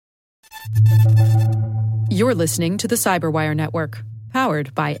You're listening to the Cyberwire Network,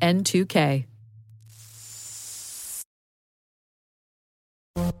 powered by N2K.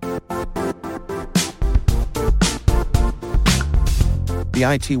 The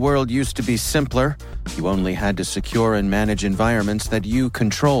IT world used to be simpler. You only had to secure and manage environments that you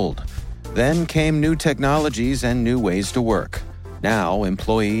controlled. Then came new technologies and new ways to work. Now,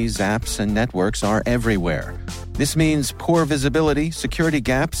 employees, apps, and networks are everywhere. This means poor visibility, security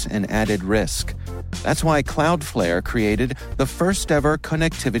gaps, and added risk. That's why Cloudflare created the first-ever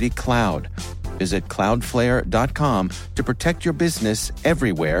connectivity cloud. Visit cloudflare.com to protect your business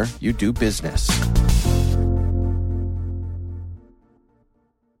everywhere you do business.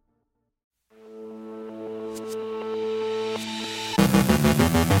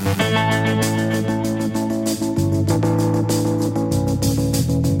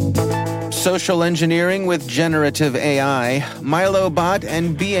 Social engineering with generative AI, Milobot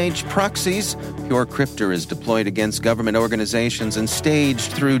and BH proxies. Pure Cryptor is deployed against government organizations and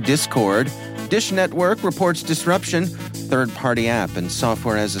staged through Discord. Dish Network reports disruption, third-party app and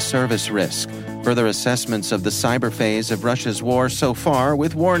software-as-a-service risk. Further assessments of the cyber phase of Russia's war so far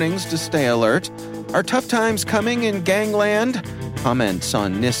with warnings to stay alert. Are tough times coming in Gangland? Comments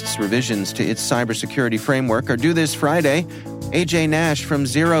on NIST's revisions to its cybersecurity framework are due this Friday. AJ Nash from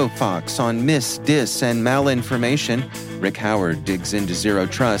ZeroFox on mis, dis, and malinformation. Rick Howard digs into Zero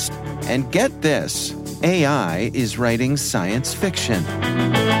Trust. And get this, AI is writing science fiction.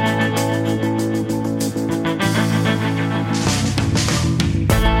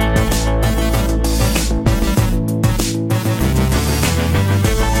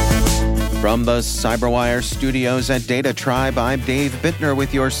 From the Cyberwire studios at Data Tribe, I'm Dave Bittner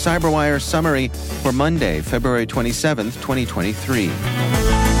with your Cyberwire summary for Monday, February 27th, 2023.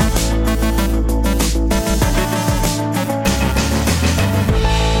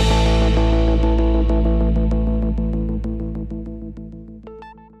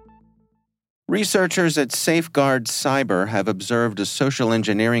 Researchers at Safeguard Cyber have observed a social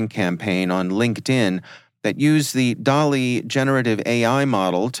engineering campaign on LinkedIn that use the DALL-E generative AI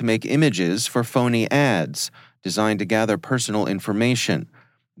model to make images for phony ads designed to gather personal information.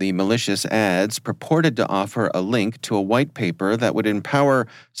 The malicious ads purported to offer a link to a white paper that would empower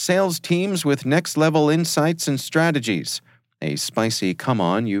sales teams with next-level insights and strategies. A spicy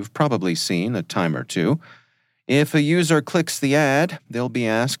come-on you've probably seen a time or two. If a user clicks the ad, they'll be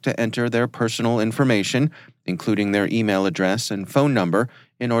asked to enter their personal information, including their email address and phone number,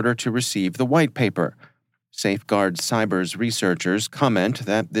 in order to receive the white paper. Safeguard Cyber's researchers comment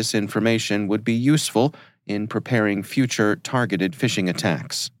that this information would be useful in preparing future targeted phishing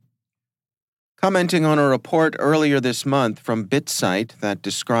attacks. Commenting on a report earlier this month from BitSight that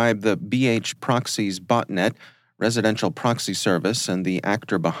described the BH Proxies botnet, residential proxy service, and the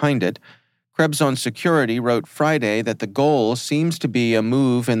actor behind it, Krebs on Security wrote Friday that the goal seems to be a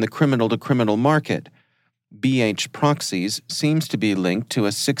move in the criminal-to-criminal market. BH Proxies seems to be linked to a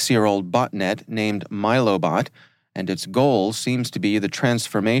 6-year-old botnet named Milobot, and its goal seems to be the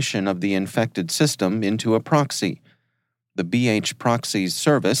transformation of the infected system into a proxy. The BH Proxies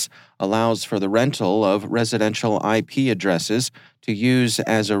service allows for the rental of residential IP addresses to use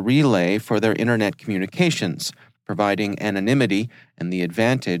as a relay for their internet communications, providing anonymity and the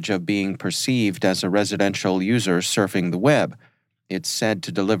advantage of being perceived as a residential user surfing the web. It's said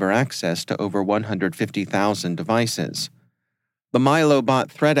to deliver access to over 150,000 devices. The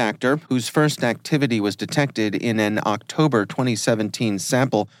Milobot threat actor, whose first activity was detected in an October 2017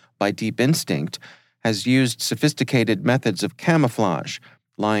 sample by Deep Instinct, has used sophisticated methods of camouflage,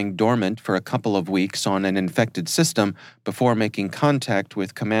 lying dormant for a couple of weeks on an infected system before making contact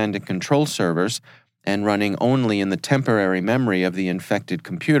with command and control servers and running only in the temporary memory of the infected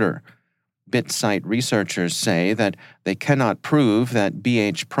computer. BitSight researchers say that they cannot prove that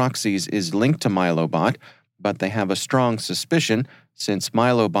BH Proxies is linked to Milobot, but they have a strong suspicion since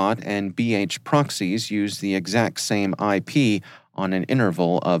Milobot and BH Proxies use the exact same IP on an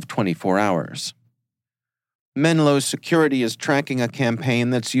interval of 24 hours. Menlo Security is tracking a campaign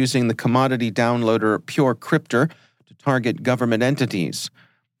that's using the commodity downloader Pure Cryptor to target government entities.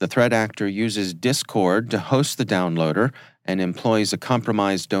 The threat actor uses Discord to host the downloader and employs a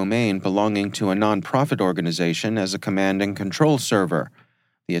compromised domain belonging to a nonprofit organization as a command and control server.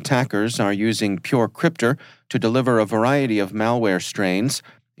 The attackers are using Pure Cryptor to deliver a variety of malware strains,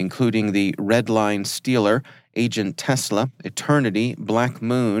 including the Redline Stealer, Agent Tesla, Eternity, Black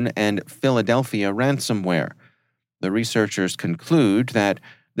Moon, and Philadelphia ransomware. The researchers conclude that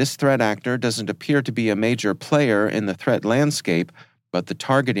this threat actor doesn't appear to be a major player in the threat landscape, but the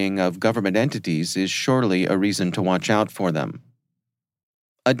targeting of government entities is surely a reason to watch out for them.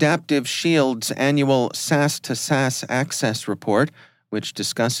 Adaptive Shield's annual SaaS to SaaS Access Report, which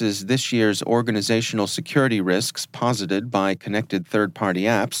discusses this year's organizational security risks posited by connected third-party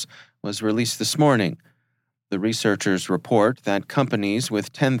apps, was released this morning. The researchers report that companies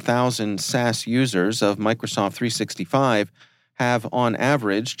with 10,000 SaaS users of Microsoft 365 have, on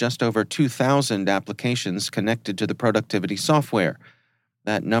average, just over 2,000 applications connected to the productivity software.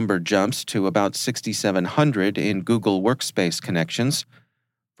 That number jumps to about 6,700 in Google Workspace connections.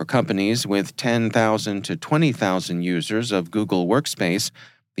 For companies with 10,000 to 20,000 users of Google Workspace,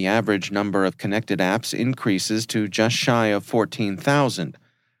 the average number of connected apps increases to just shy of 14,000.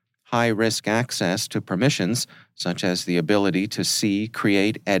 High-risk access to permissions, such as the ability to see,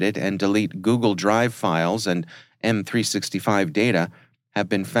 create, edit, and delete Google Drive files and M365 data, have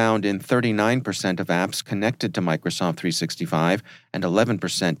been found in 39% of apps connected to Microsoft 365 and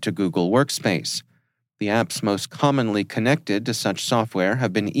 11% to Google Workspace. The apps most commonly connected to such software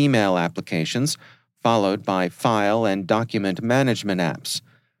have been email applications, followed by file and document management apps.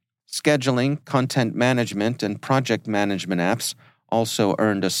 Scheduling, content management, and project management apps also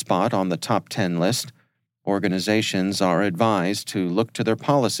earned a spot on the top 10 list. Organizations are advised to look to their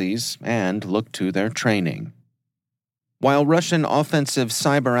policies and look to their training. While Russian offensive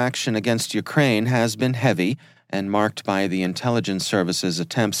cyber action against Ukraine has been heavy and marked by the intelligence service's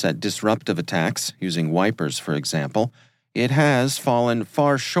attempts at disruptive attacks, using wipers, for example, it has fallen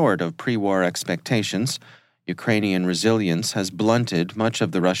far short of pre-war expectations. Ukrainian resilience has blunted much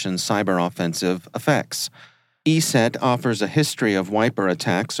of the Russian cyber offensive effects. ESET offers a history of wiper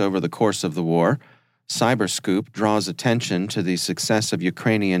attacks over the course of the war. Cyberscoop draws attention to the success of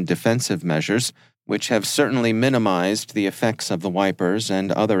Ukrainian defensive measures, which have certainly minimized the effects of the wipers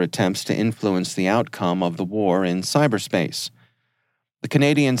and other attempts to influence the outcome of the war in cyberspace. The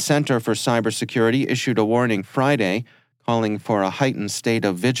Canadian Centre for Cybersecurity issued a warning Friday, calling for a heightened state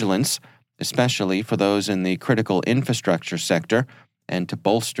of vigilance, especially for those in the critical infrastructure sector, and to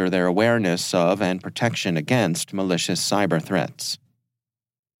bolster their awareness of and protection against malicious cyber threats.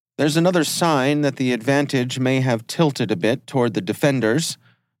 There's another sign that the advantage may have tilted a bit toward the defenders.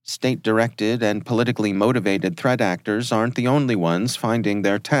 State-directed and politically motivated threat actors aren't the only ones finding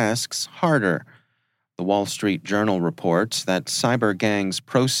their tasks harder. The Wall Street Journal reports that cyber gangs'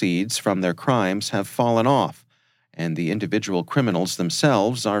 proceeds from their crimes have fallen off, and the individual criminals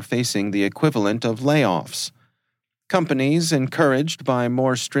themselves are facing the equivalent of layoffs. Companies, encouraged by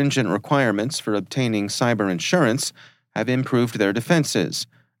more stringent requirements for obtaining cyber insurance, have improved their defenses,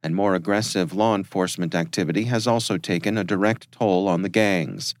 and more aggressive law enforcement activity has also taken a direct toll on the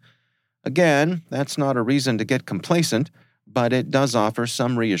gangs. Again, that's not a reason to get complacent, but it does offer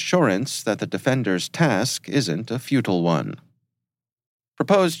some reassurance that the defender's task isn't a futile one.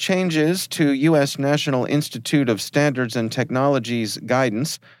 Proposed changes to U.S. National Institute of Standards and Technology's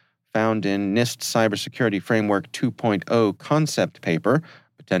guidance, found in NIST Cybersecurity Framework 2.0 concept paper,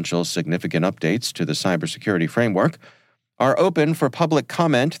 Potential Significant Updates to the Cybersecurity Framework, are open for public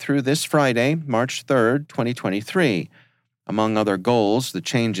comment through this Friday, March 3, 2023. Among other goals, the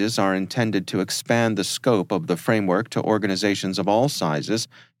changes are intended to expand the scope of the framework to organizations of all sizes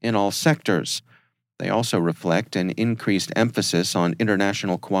in all sectors. They also reflect an increased emphasis on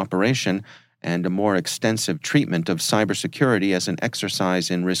international cooperation and a more extensive treatment of cybersecurity as an exercise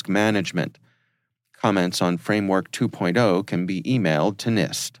in risk management. Comments on Framework 2.0 can be emailed to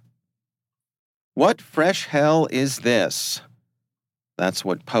NIST. What fresh hell is this? That's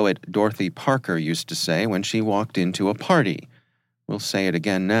what poet Dorothy Parker used to say when she walked into a party. We'll say it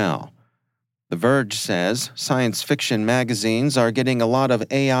again now. The Verge says science fiction magazines are getting a lot of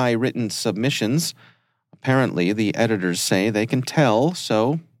AI-written submissions. Apparently, the editors say they can tell,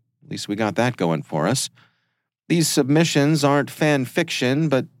 so at least we got that going for us. These submissions aren't fan fiction,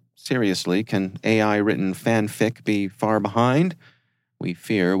 but seriously, can AI-written fanfic be far behind? We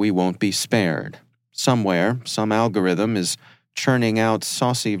fear we won't be spared. Somewhere, some algorithm is churning out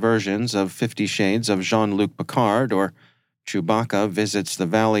saucy versions of 50 Shades of Jean-Luc Picard or Chewbacca Visits the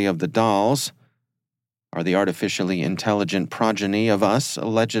Valley of the Dolls. Are the artificially intelligent progeny of us,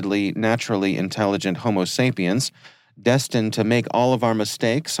 allegedly naturally intelligent Homo sapiens, destined to make all of our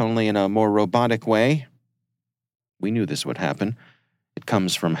mistakes only in a more robotic way? We knew this would happen. It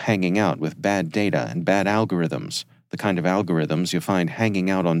comes from hanging out with bad data and bad algorithms, the kind of algorithms you find hanging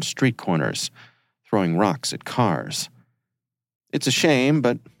out on street corners, throwing rocks at cars. It's a shame,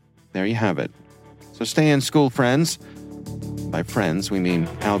 but there you have it. So stay in school, friends. By friends, we mean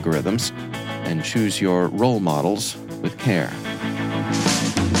algorithms, and choose your role models with care.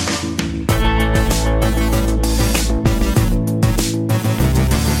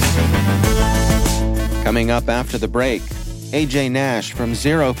 Coming up after the break, AJ Nash from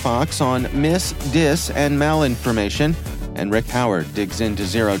ZeroFox on mis, dis, and malinformation, and Rick Howard digs into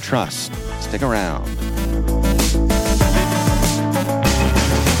Zero Trust. Stick around.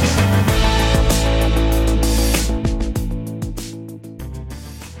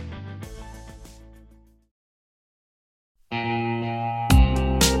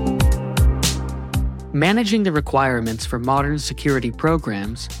 Managing the requirements for modern security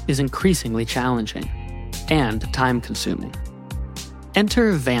programs is increasingly challenging and time-consuming.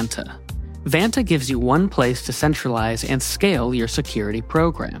 Enter Vanta. Vanta gives you one place to centralize and scale your security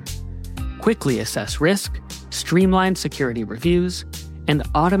program. Quickly assess risk, streamline security reviews, and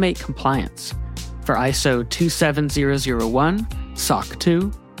automate compliance for ISO 27001, SOC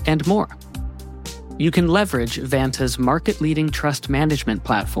 2, and more. You can leverage Vanta's market-leading trust management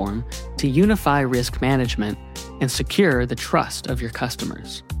platform to unify risk management and secure the trust of your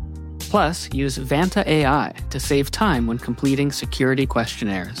customers. Plus, use Vanta AI to save time when completing security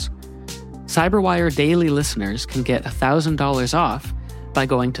questionnaires. CyberWire Daily listeners can get $1,000 off by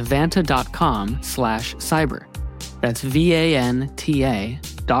going to vanta.com/cyber. That's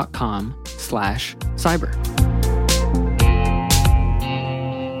VANTA.com/cyber.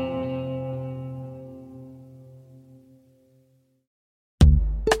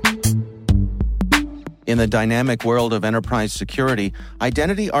 In the dynamic world of enterprise security,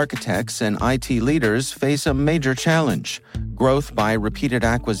 identity architects and IT leaders face a major challenge. Growth by repeated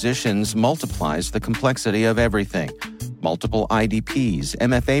acquisitions multiplies the complexity of everything. Multiple IDPs,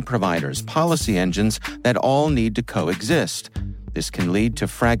 MFA providers, policy engines that all need to coexist. This can lead to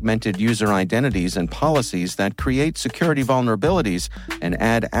fragmented user identities and policies that create security vulnerabilities and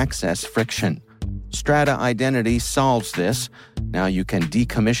add access friction. Strata Identity solves this. Now you can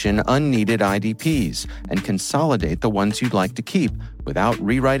decommission unneeded IDPs and consolidate the ones you'd like to keep without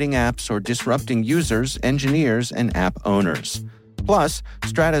rewriting apps or disrupting users, engineers, and app owners. Plus,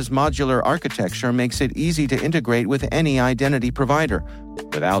 Strata's modular architecture makes it easy to integrate with any identity provider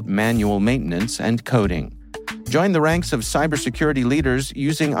without manual maintenance and coding. Join the ranks of cybersecurity leaders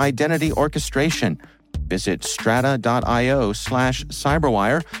using identity orchestration. Visit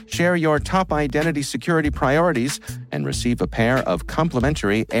strata.io/cyberwire, share your top identity security priorities, and receive a pair of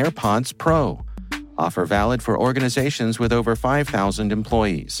complimentary AirPods Pro. Offer valid for organizations with over 5,000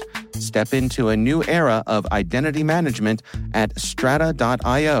 employees. Step into a new era of identity management at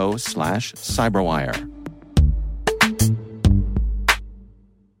strata.io/cyberwire.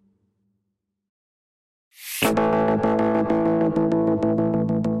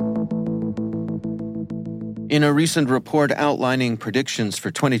 In a recent report outlining predictions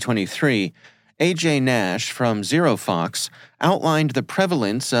for 2023, AJ Nash from ZeroFox outlined the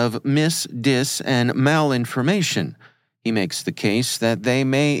prevalence of mis, dis, and malinformation. He makes the case that they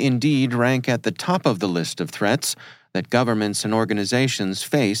may indeed rank at the top of the list of threats that governments and organizations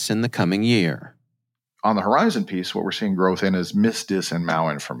face in the coming year. On the horizon piece, what we're seeing growth in is mis, dis, and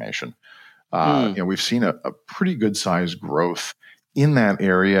malinformation. We've seen a pretty good sized growth in that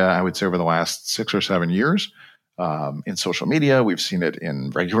area, I would say, over the last 6 or 7 years. In social media, we've seen it in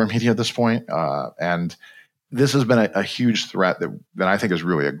regular media at this point. And this has been a huge threat that I think is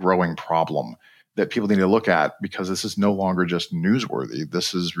really a growing problem that people need to look at, because this is no longer just newsworthy.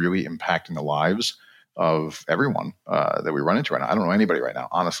 This is really impacting the lives of everyone that we run into right now. I don't know anybody right now,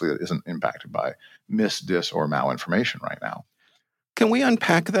 honestly, that isn't impacted by mis, dis, or malinformation right now. Can we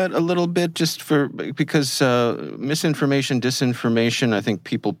unpack that a little bit, because misinformation, disinformation, I think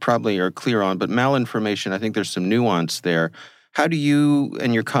people probably are clear on, but malinformation, I think there's some nuance there. How do you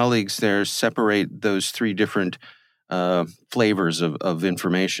and your colleagues there separate those three different flavors of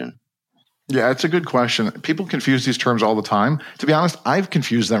information? Yeah, it's a good question. People confuse these terms all the time. To be honest, I've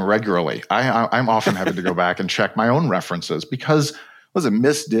confused them regularly. I'm often having to go back and check my own references because,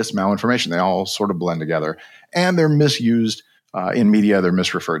 mis, dis, malinformation, they all sort of blend together, and they're misused. In media, they're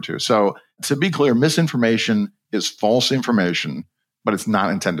misreferred to. So to be clear, misinformation is false information, but it's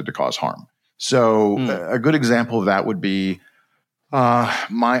not intended to cause harm. So a good example of that would be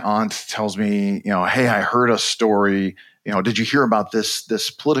my aunt tells me, hey, I heard a story. Did you hear about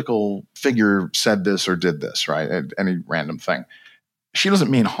this political figure said this or did this, right? Any random thing. She doesn't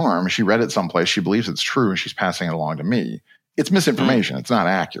mean harm. She read it someplace. She believes it's true, and she's passing it along to me. It's misinformation. It's not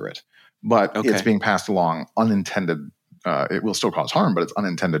accurate, but it's being passed along unintended. It will still cause harm, but it's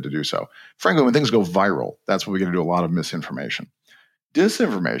unintended to do so. Frankly, when things go viral, that's what we get to do a lot of misinformation.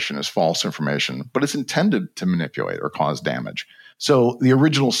 Disinformation is false information, but it's intended to manipulate or cause damage. So the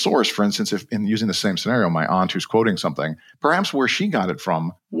original source, for instance, if in using the same scenario, my aunt who's quoting something, perhaps where she got it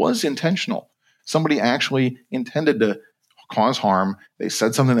from was intentional. Somebody actually intended to cause harm. They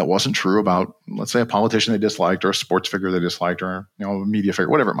said something that wasn't true about, let's say, a politician they disliked or a sports figure they disliked or a media figure,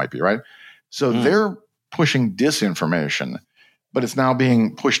 whatever it might be, right? So they're pushing disinformation, but it's now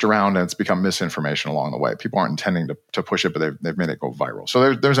being pushed around and it's become misinformation along the way. People aren't intending to push it, but they've made it go viral.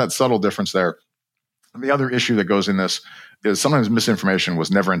 So there's that subtle difference there. And the other issue that goes in this is sometimes misinformation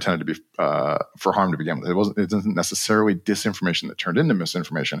was never intended to be for harm to begin with. It isn't necessarily disinformation that turned into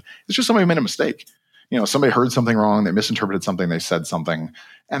misinformation. It's just somebody made a mistake. Somebody heard something wrong, they misinterpreted something, they said something,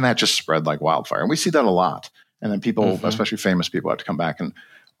 and that just spread like wildfire. And we see that a lot. And then people, especially famous people, have to come back and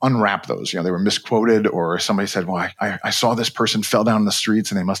unwrap those. They were misquoted, or somebody said, well, I saw this person fell down in the streets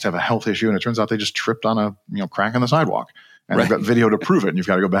and they must have a health issue. And it turns out they just tripped on a crack in the sidewalk. And they've got video to prove it. And you've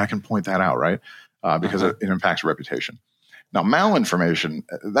got to go back and point that out, right? Because it impacts reputation. Now, malinformation,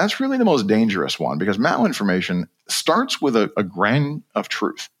 that's really the most dangerous one, because malinformation starts with a grain of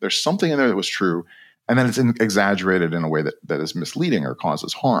truth. There's something in there that was true, and then it's exaggerated in a way that is misleading or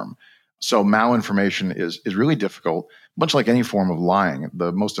causes harm. So malinformation is really difficult. Much like any form of lying,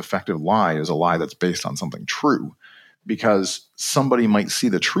 the most effective lie is a lie that's based on something true, because somebody might see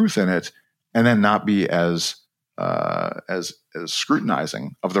the truth in it and then not be as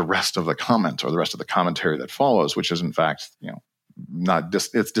scrutinizing of the rest of the comment or the rest of the commentary that follows, which is in fact,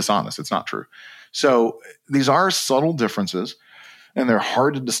 it's dishonest. It's not true. So these are subtle differences, and they're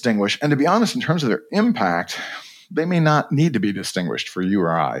hard to distinguish. And to be honest, in terms of their impact, they may not need to be distinguished for you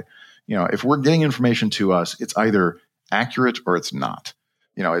or I. If we're getting information to us, it's either accurate or it's not.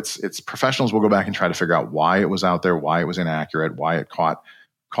 It's professionals will go back and try to figure out why it was out there, why it was inaccurate, why it caught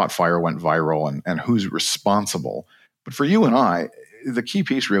fire, went viral, and who's responsible. But for you and I, the key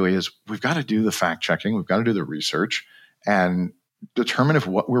piece really is we've got to do the fact checking, we've got to do the research and determine if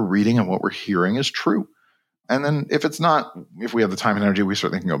what we're reading and what we're hearing is true. And then if it's not, if we have the time and energy, we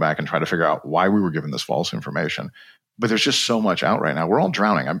certainly can go back and try to figure out why we were given this false information. But there's just so much out right now. We're all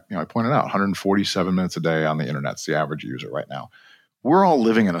drowning. I pointed out 147 minutes a day on the internet. It's the average user right now. We're all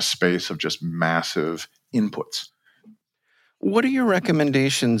living in a space of just massive inputs. What are your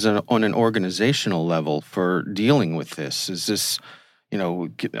recommendations on an organizational level for dealing with this? Is this,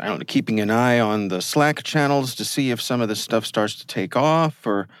 keeping an eye on the Slack channels to see if some of this stuff starts to take off,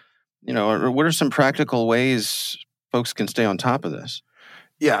 or what are some practical ways folks can stay on top of this?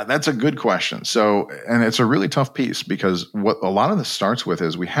 Yeah, that's a good question. So, and it's a really tough piece, because what a lot of this starts with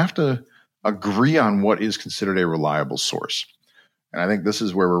is we have to agree on what is considered a reliable source. And I think this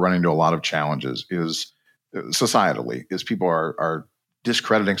is where we're running into a lot of challenges is societally, is people are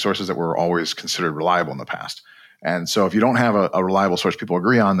discrediting sources that were always considered reliable in the past. And so if you don't have a reliable source people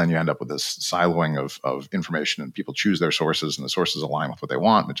agree on, then you end up with this siloing of information, and people choose their sources and the sources align with what they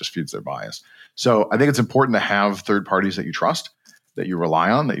want, and it just feeds their bias. So I think it's important to have third parties that you trust, that you rely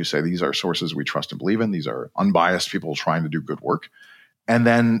on, that you say, these are sources we trust and believe in. These are unbiased people trying to do good work. And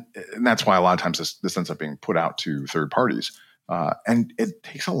that's why a lot of times this ends up being put out to third parties. And it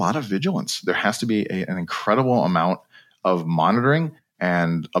takes a lot of vigilance. There has to be an incredible amount of monitoring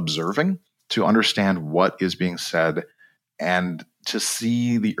and observing to understand what is being said, and to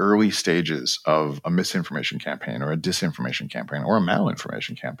see the early stages of a misinformation campaign or a disinformation campaign or a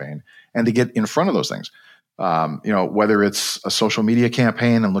malinformation campaign, and to get in front of those things. Whether it's a social media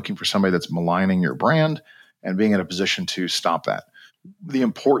campaign and looking for somebody that's maligning your brand and being in a position to stop that. The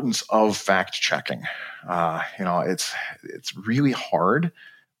importance of fact checking. It's really hard,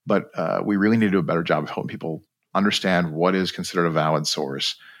 but we really need to do a better job of helping people understand what is considered a valid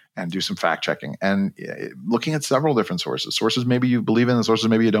source and do some fact checking and looking at several different sources maybe you believe in and sources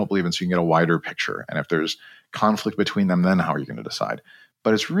maybe you don't believe in, so you can get a wider picture. And if there's conflict between them, then how are you going to decide?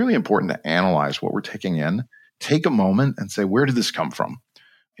 But it's really important to analyze what we're taking in, take a moment and say, where did this come from?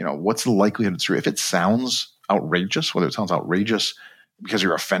 What's the likelihood it's true? If it sounds outrageous, whether it sounds outrageous because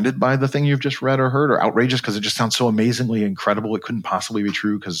you're offended by the thing you've just read or heard, or outrageous because it just sounds so amazingly incredible it couldn't possibly be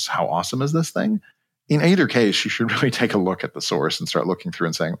true because how awesome is this thing? In either case, you should really take a look at the source and start looking through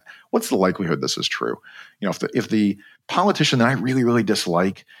and saying, what's the likelihood this is true? If the politician that I really, really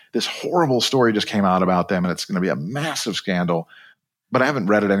dislike, this horrible story just came out about them and it's going to be a massive scandal, but I haven't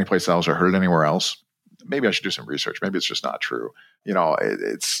read it anyplace else or heard it anywhere else, maybe I should do some research. Maybe it's just not true.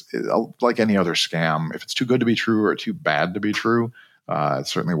 It's like any other scam. If it's too good to be true or too bad to be true,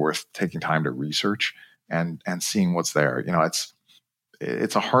 it's certainly worth taking time to research and seeing what's there.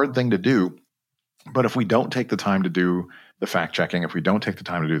 It's a hard thing to do, but if we don't take the time to do the fact checking, if we don't take the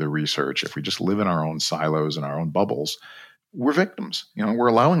time to do the research, if we just live in our own silos and our own bubbles, we're victims. We're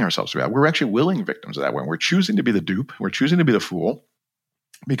allowing ourselves to be that. We're actually willing victims of that way. We're choosing to be the dupe. We're choosing to be the fool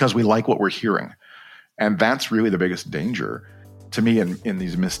because we like what we're hearing. And that's really the biggest danger. to me in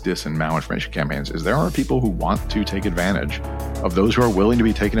these mis-dis and malinformation campaigns is there are people who want to take advantage of those who are willing to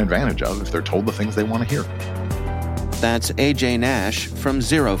be taken advantage of if they're told the things they want to hear. That's AJ Nash from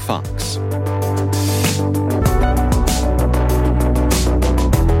ZeroFox.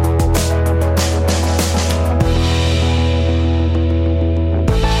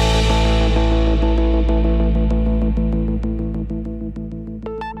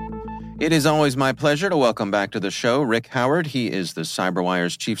 It is always my pleasure to welcome back to the show Rick Howard. He is the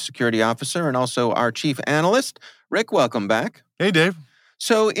CyberWire's Chief Security Officer and also our Chief Analyst. Rick, welcome back. Hey, Dave.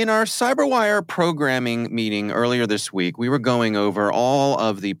 So in our CyberWire programming meeting earlier this week, we were going over all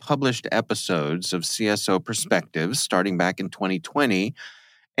of the published episodes of CSO Perspectives starting back in 2020.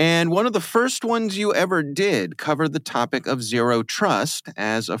 And one of the first ones you ever did covered the topic of zero trust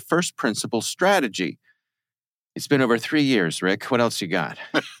as a first principle strategy. It's been over 3 years, Rick. What else you got?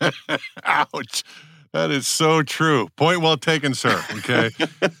 Ouch. That is so true. Point well taken, sir. Okay.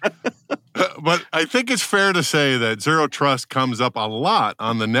 But I think it's fair to say that zero trust comes up a lot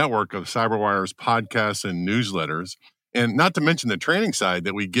on the network of CyberWire's podcasts and newsletters, and not to mention the training side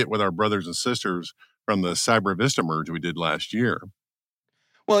that we get with our brothers and sisters from the CyberVista merge we did last year.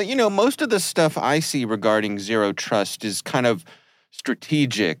 Well, you know, most of the stuff I see regarding zero trust is kind of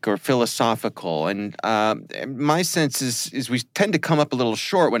strategic or philosophical. And my sense is we tend to come up a little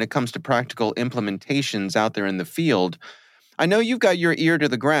short when it comes to practical implementations out there in the field. I know you've got your ear to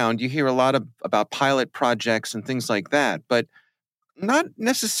the ground. You hear a lot about pilot projects and things like that, but not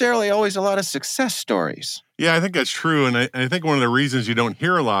necessarily always a lot of success stories. Yeah, I think that's true. And I think one of the reasons you don't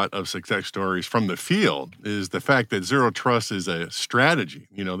hear a lot of success stories from the field is the fact that zero trust is a strategy.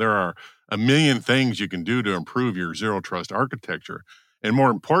 You know, there are a million things you can do to improve your zero trust architecture. And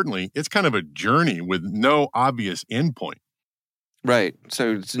more importantly, it's kind of a journey with no obvious endpoint. Right.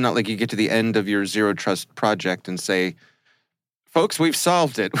 So it's not like you get to the end of your zero trust project and say, folks, we've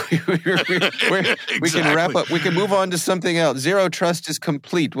solved it. We can wrap up. We can move on to something else. Zero trust is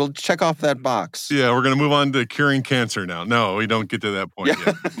complete. We'll check off that box. Yeah, we're going to move on to curing cancer now. No, we don't get to that point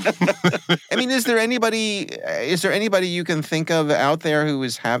yet. I mean, is there anybody you can think of out there who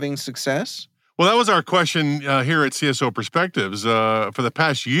is having success? Well, that was our question here at CSO Perspectives. For the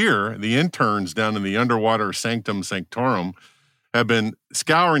past year, the interns down in the underwater sanctum sanctorum have been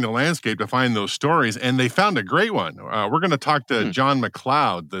scouring the landscape to find those stories, and they found a great one. We're going to talk to John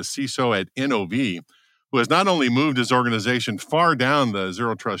McLeod, the CISO at NOV, who has not only moved his organization far down the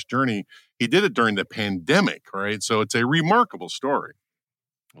zero trust journey, he did it during the pandemic, right? So it's a remarkable story.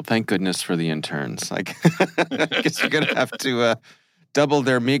 Well, thank goodness for the interns. I guess you're going to have to double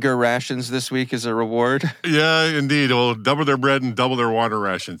their meager rations this week as a reward. Yeah, indeed. We'll double their bread and double their water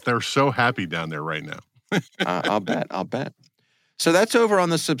rations. They're so happy down there right now. I'll bet. So that's over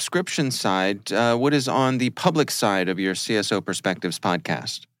on the subscription side. What is on the public side of your CSO Perspectives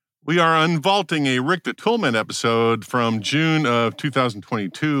podcast? We are unvaulting a Rick the Toolman episode from June of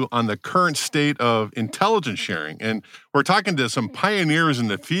 2022 on the current state of intelligence sharing. And we're talking to some pioneers in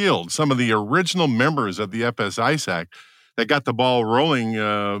the field, some of the original members of the FS-ISAC that got the ball rolling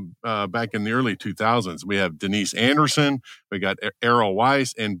back in the early 2000s. We have Denise Anderson, we got Errol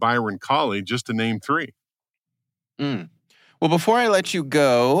Weiss, and Byron Colley, just to name three. Well, before I let you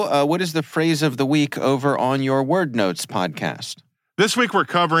go, what is the phrase of the week over on your Word Notes podcast? This week we're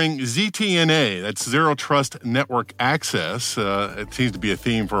covering ZTNA, that's Zero Trust Network Access. It seems to be a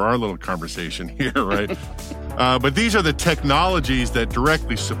theme for our little conversation here, right? But these are the technologies that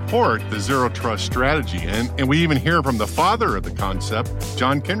directly support the Zero Trust strategy. And we even hear from the father of the concept,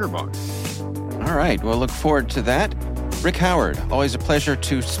 John Kinderbach. All right, we'll look forward to that. Rick Howard, always a pleasure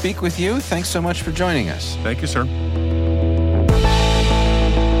to speak with you. Thanks so much for joining us. Thank you, sir.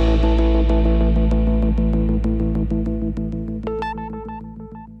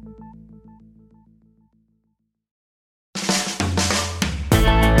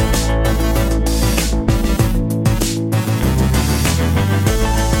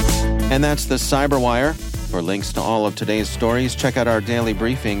 And that's the Cyberwire. For links to all of today's stories, check out our daily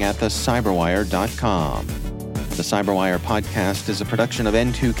briefing at thecyberwire.com. The Cyberwire podcast is a production of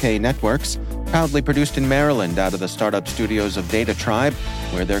N2K Networks, proudly produced in Maryland out of the startup studios of Data Tribe,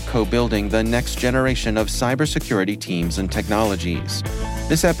 where they're co-building the next generation of cybersecurity teams and technologies.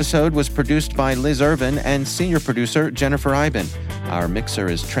 This episode was produced by Liz Irvin and senior producer Jennifer Eiben. Our mixer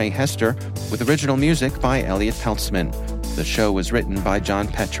is Trey Hester, with original music by Elliot Peltzman. The show was written by John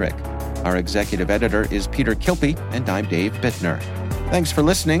Petrick. Our executive editor is Peter Kilpie, and I'm Dave Bittner. Thanks for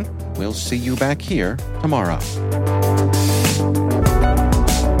listening. We'll see you back here tomorrow.